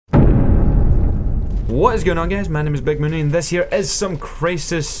What is going on, guys? My name is bigMooney and this here is some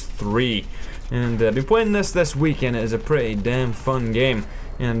Crisis 3. And I've been playing this week and it is a pretty damn fun game.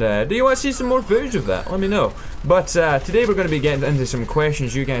 And do you want to see some more footage of that? Let me know. But today we're going to be getting into some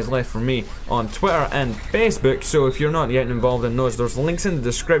questions you guys left for me on Twitter and Facebook. So if you're not yet involved in those, there's links in the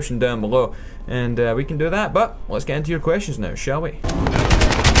description down below. And we can do that. But let's get into your questions now, shall we?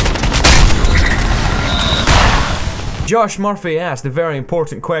 Josh Murphy asked the very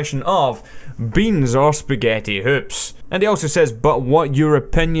important question of beans or spaghetti hoops. And he also says, but what your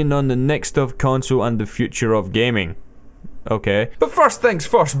opinion on the next of console and the future of gaming? Okay. But first things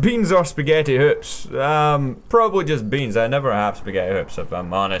first, beans or spaghetti hoops? Probably just beans. I never have spaghetti hoops if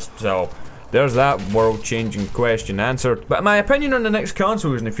I'm honest, so there's that world-changing question answered. But my opinion on the next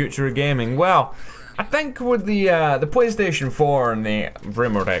consoles and the future of gaming, well, I think with the PlayStation 4 and the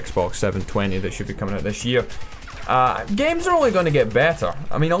rumored Xbox 720 that should be coming out this year, games are only going to get better.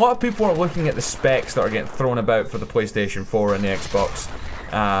 I mean, a lot of people are looking at the specs that are getting thrown about for the PlayStation 4 and the Xbox,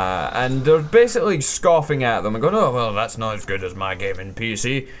 and they're basically scoffing at them and going, oh, well, that's not as good as my gaming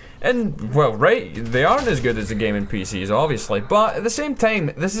PC. And, well, right, they aren't as good as the gaming PCs, obviously, but at the same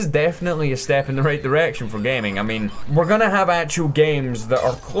time, this is definitely a step in the right direction for gaming. I mean, we're going to have actual games that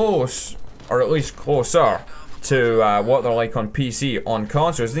are close, or at least closer, to what they're like on PC on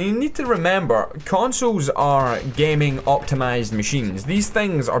consoles. And you need to remember, consoles are gaming optimized machines. These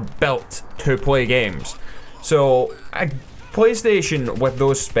things are built to play games. So a PlayStation with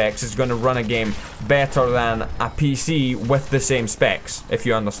those specs is going to run a game better than a PC with the same specs, if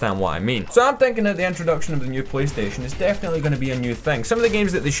you understand what I mean. So I'm thinking that the introduction of the new PlayStation is definitely going to be a new thing. Some of the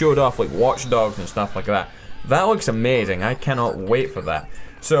games that they showed off, like Watch Dogs and stuff like that, that looks amazing. I cannot wait for that.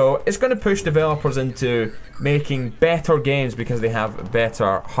 So it's going to push developers into making better games because they have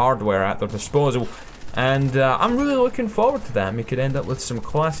better hardware at their disposal. And I'm really looking forward to that. And we could end up with some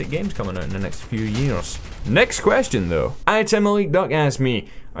classic games coming out in the next few years. Next question though. Item Elite Duck asked me,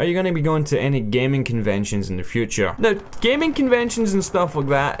 are you going to be going to any gaming conventions in the future? Now, gaming conventions and stuff like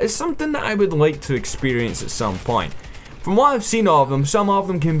that is something that I would like to experience at some point. From what I've seen of them, some of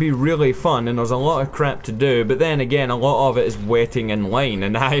them can be really fun and there's a lot of crap to do, but then again, a lot of it is waiting in line,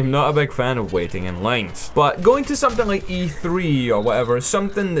 and I'm not a big fan of waiting in lines. But going to something like E3 or whatever is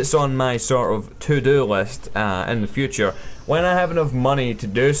something that's on my sort of to-do list in the future. When I have enough money to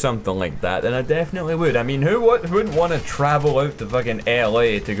do something like that, then I definitely would. I mean, who wouldn't want to travel out to fucking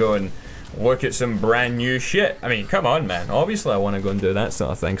LA to go and look at some brand new shit? I mean, come on, man. Obviously, I want to go and do that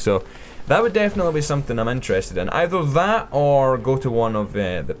sort of thing, so that would definitely be something I'm interested in. Either that or go to one of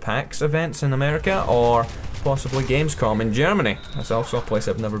the PAX events in America, or possibly Gamescom in Germany. That's also a place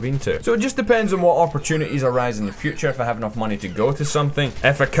I've never been to. So it just depends on what opportunities arise in the future, if I have enough money to go to something.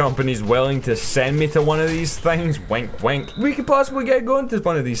 If a company's willing to send me to one of these things, wink wink, we could possibly get going to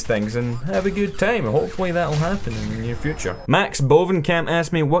one of these things and have a good time. Hopefully that'll happen in the near future. Max Bovenkamp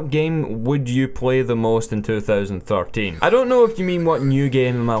asked me, what game would you play the most in 2013? I don't know if you mean what new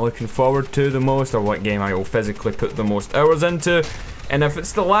game am I looking forward to the most, or what game I will physically put the most hours into. And if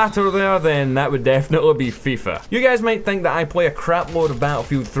it's the latter there, then that would definitely be FIFA. You guys might think that I play a crap load of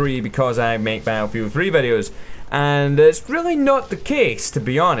Battlefield 3 because I make Battlefield 3 videos. And it's really not the case, to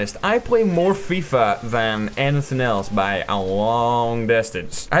be honest. I play more FIFA than anything else by a long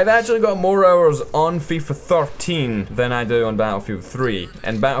distance. I've actually got more hours on FIFA 13 than I do on Battlefield 3.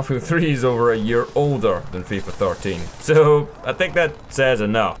 And Battlefield 3 is over a year older than FIFA 13. So I think that says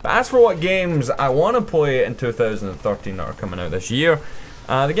enough. But as for what games I want to play in 2013 that are coming out this year,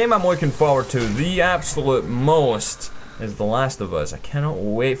 the game I'm looking forward to the absolute most is The Last of Us. I cannot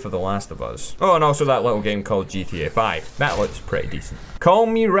wait for The Last of Us. Oh, and also that little game called GTA 5. That looks pretty decent. Call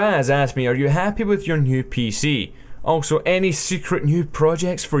Me Raz asked me, are you happy with your new PC? Also, any secret new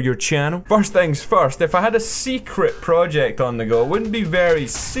projects for your channel? First things first, if I had a secret project on the go, it wouldn't be very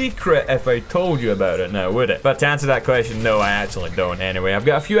secret if I told you about it now, would it? But to answer that question, no, I actually don't anyway. I've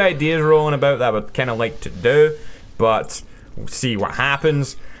got a few ideas rolling about that I would kind of like to do, but we'll see what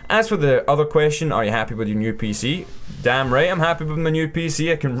happens. As for the other question, are you happy with your new PC? Damn right, I'm happy with my new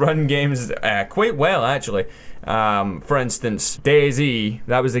PC. I can run games quite well, actually. For instance, DayZ,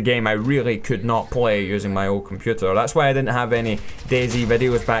 that was a game I really could not play using my old computer. That's why I didn't have any DayZ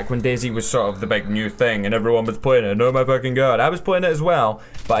videos back when DayZ was sort of the big new thing and everyone was playing it. Oh my fucking god. I was playing it as well,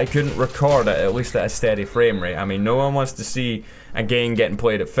 but I couldn't record it, at least at a steady frame rate. I mean, no one wants to see a game getting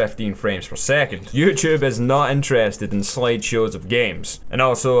played at 15 frames per second. YouTube is not interested in slideshows of games. And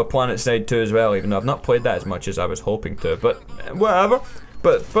also a PlanetSide 2 as well, even though I've not played that as much as I was hoping to, but whatever.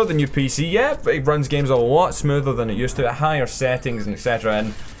 But for the new PC, yeah, it runs games a lot smoother than it used to, at higher settings and etc.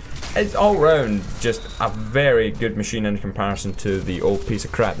 And it's all round just a very good machine in comparison to the old piece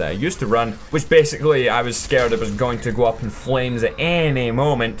of crap that I used to run, which basically I was scared it was going to go up in flames at any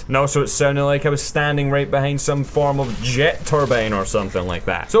moment. And also it sounded like I was standing right behind some form of jet turbine or something like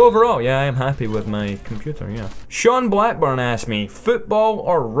that. So overall, yeah, I am happy with my computer, yeah. Sean Blackburn asked me, football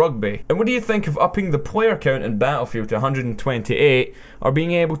or rugby? And what do you think of upping the player count in Battlefield to 128 or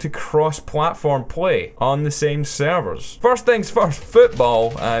being able to cross-platform play on the same servers? First things first,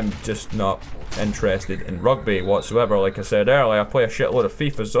 football, I'm just not interested in rugby whatsoever. Like I said earlier, I play a shitload of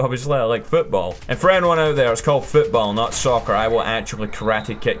FIFA, so obviously I like football. And for anyone out there, it's called football, not soccer. I will actually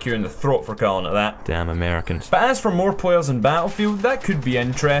karate kick you in the throat for calling it that. Damn Americans. But as for more players in Battlefield, that could be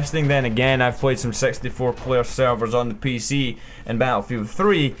interesting. Then again, I've played some 64-player servers on the PC in Battlefield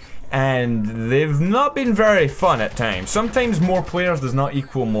 3, and they've not been very fun at times. Sometimes more players does not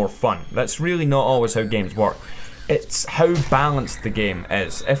equal more fun. That's really not always how games work. It's how balanced the game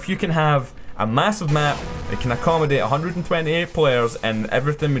is. If you can have a massive map that can accommodate 128 players and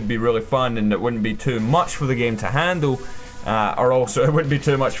everything would be really fun and it wouldn't be too much for the game to handle, or also it wouldn't be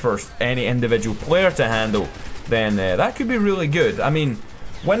too much for any individual player to handle, then that could be really good. I mean,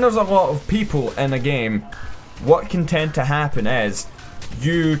 when there's a lot of people in a game, what can tend to happen is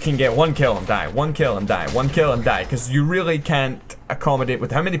you can get one kill and die, one kill and die, one kill and die, because you really can't accommodate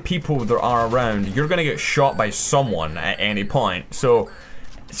with how many people there are around. You're gonna get shot by someone at any point. So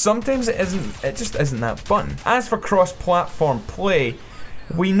sometimes it just isn't that fun. As for cross-platform play,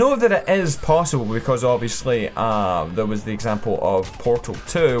 we know that it is possible because obviously there was the example of Portal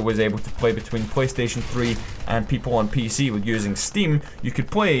 2 was able to play between PlayStation 3 and people on PC with using Steam. You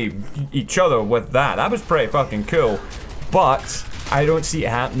could play each other with that. That was pretty fucking cool. But I don't see it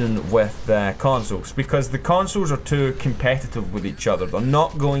happening with consoles because the consoles are too competitive with each other. They're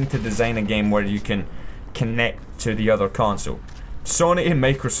not going to design a game where you can connect to the other console. Sony and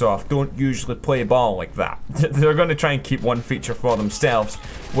Microsoft don't usually play ball like that. They're going to try and keep one feature for themselves,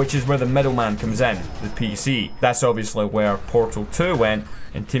 which is where the middleman comes in, the PC. That's obviously where Portal 2 went,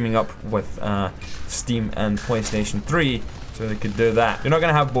 and teaming up with Steam and PlayStation 3, so they could do that. You're not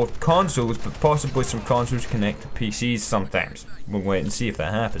going to have both consoles, but possibly some consoles connect to PCs sometimes. We'll wait and see if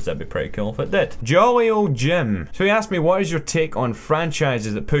that happens. That'd be pretty cool if it did. Jolly old Jim. So he asked me, what is your take on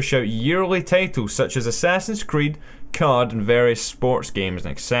franchises that push out yearly titles such as Assassin's Creed, COD, and various sports games,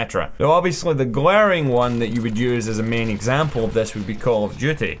 and etc. Now obviously the glaring one that you would use as a main example of this would be Call of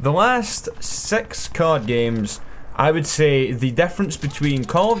Duty. The last 6 COD games, I would say the difference between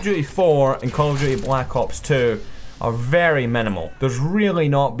Call of Duty 4 and Call of Duty Black Ops 2 are very minimal. There's really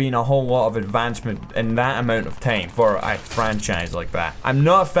not been a whole lot of advancement in that amount of time for a franchise like that. I'm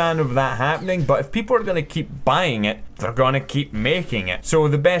not a fan of that happening, but if people are going to keep buying it, they're going to keep making it. So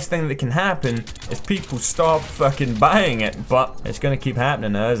the best thing that can happen is people stop fucking buying it, but it's going to keep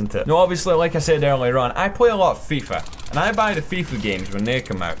happening now, isn't it? Now obviously, like I said earlier on, I play a lot of FIFA, and I buy the FIFA games when they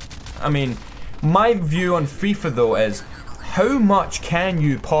come out. I mean, my view on FIFA though is, how much can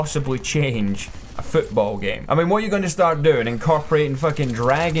you possibly change a football game? I mean, what are you going to start doing? Incorporating fucking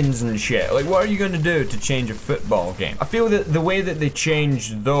dragons and shit? Like, what are you going to do to change a football game? I feel that the way that they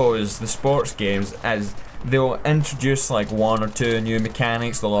change those, the sports games, as they'll introduce like 1 or 2 new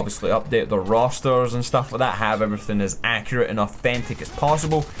mechanics. They'll obviously update their rosters and stuff like that, have everything as accurate and authentic as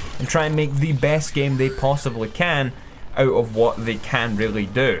possible, and try and make the best game they possibly can out of what they can really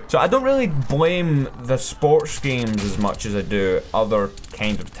do. So I don't really blame the sports games as much as I do other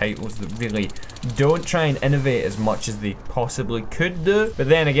kind of titles that really don't try and innovate as much as they possibly could do. But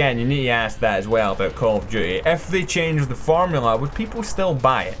then again, you need to ask that as well about Call of Duty. If they change the formula, would people still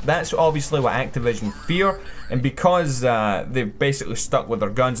buy it? That's obviously what Activision fear, and because they've basically stuck with their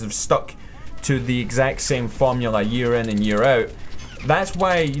guns, they've stuck to the exact same formula year in and year out. That's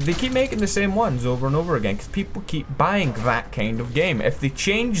why they keep making the same ones over and over again, because people keep buying that kind of game. If they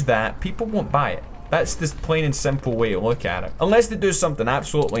change that, people won't buy it. That's the plain and simple way to look at it. Unless they do something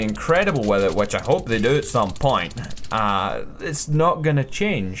absolutely incredible with it, which I hope they do at some point, it's not gonna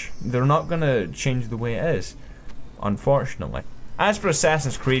change. They're not gonna change the way it is, unfortunately. As for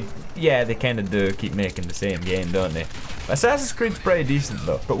Assassin's Creed, yeah, they kind of do keep making the same game, don't they? Assassin's Creed's pretty decent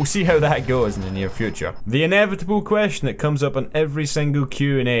though, but we'll see how that goes in the near future. The inevitable question that comes up on every single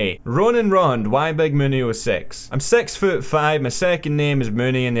Q&A. Ronan Rond, why bigMooney 06? I'm 6'5", my second name is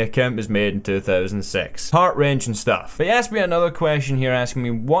Mooney, and the account was made in 2006. Heart-wrenching stuff. But he asked me another question here, asking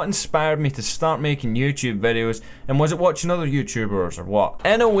me what inspired me to start making YouTube videos, and was it watching other YouTubers or what?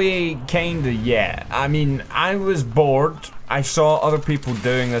 In a way, kinda yeah. I mean, I was bored. I saw other people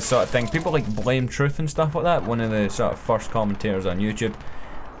doing this sort of thing. People like Blame Truth and stuff like that, one of the sort of first commentators on YouTube.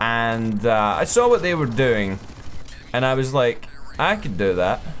 And I saw what they were doing, and I was like, I could do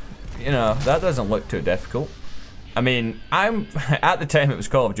that. you know, that doesn't look too difficult. I mean, at the time it was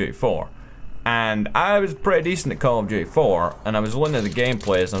Call of Duty 4, and I was pretty decent at Call of Duty 4, and I was looking at the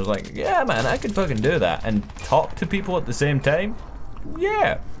gameplays, and I was like, yeah, man, I could fucking do that, and talk to people at the same time.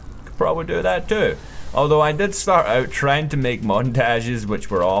 Yeah, could probably do that too. Although I did start out trying to make montages, which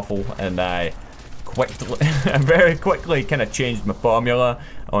were awful, and I very quickly kind of changed my formula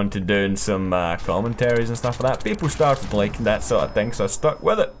onto doing some commentaries and stuff like that. People started liking that sort of thing, so I stuck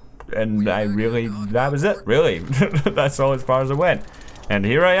with it. And that was it, really. That's all as far as I went. And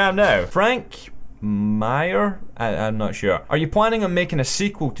here I am now. Frank Meyer? I'm not sure. Are you planning on making a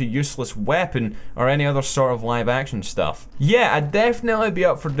sequel to Useless Weapon or any other sort of live action stuff? Yeah, I'd definitely be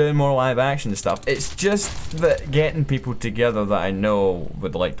up for doing more live action stuff. It's just that getting people together that I know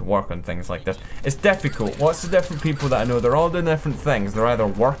would like to work on things like this, it's difficult. Lots of different people that I know, they're all doing different things. They're either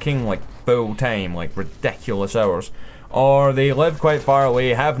working like full time, like ridiculous hours, or they live quite far away,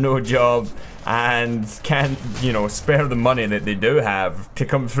 have no job, and can't, you know, spare the money that they do have to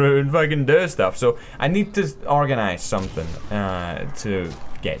come through and fucking do stuff. So I need to organize something to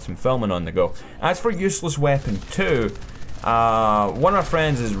get some filming on the go. As for Useless Weapon 2, one of my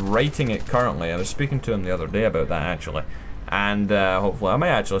friends is writing it currently. I was speaking to him the other day about that, actually. And hopefully I might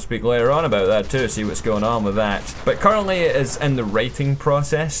actually speak later on about that too, see what's going on with that. But currently it is in the writing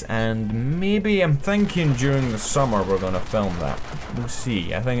process, and maybe I'm thinking during the summer we're gonna film that. We'll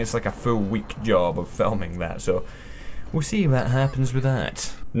see. I think it's like a full week job of filming that, so we'll see what happens with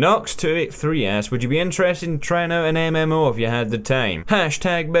that. Nox283 asks, would you be interested in trying out an MMO if you had the time?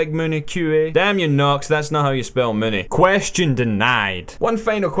 Hashtag bigMooney QA. Damn you, Nox, that's not how you spell Mooney. Question denied. One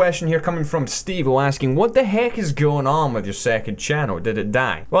final question here coming from Steve asking, what the heck is going on with your second channel? Did it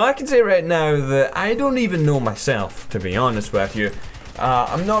die? Well, I can say right now that I don't even know myself, to be honest with you.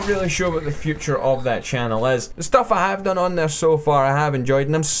 I'm not really sure what the future of that channel is. The stuff I have done on there so far I have enjoyed,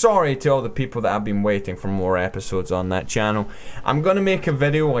 and I'm sorry to all the people that have been waiting for more episodes on that channel. I'm gonna make a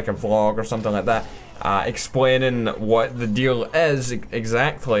video, like a vlog or something like that, explaining what the deal is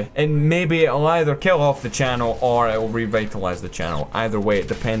exactly, and maybe it'll either kill off the channel or it will revitalize the channel. Either way, it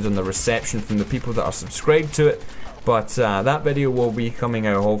depends on the reception from the people that are subscribed to it. But that video will be coming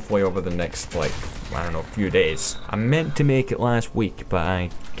out hopefully over the next, like, I don't know, few days. I meant to make it last week, but I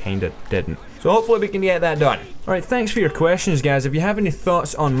kinda didn't. So hopefully we can get that done. Alright, thanks for your questions, guys. If you have any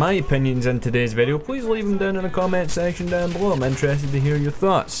thoughts on my opinions in today's video, please leave them down in the comment section down below. I'm interested to hear your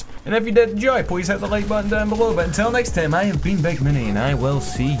thoughts. And if you did enjoy, please hit the like button down below. But until next time, I have been bigMooney, and I will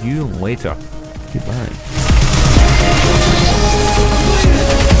see you later. Goodbye.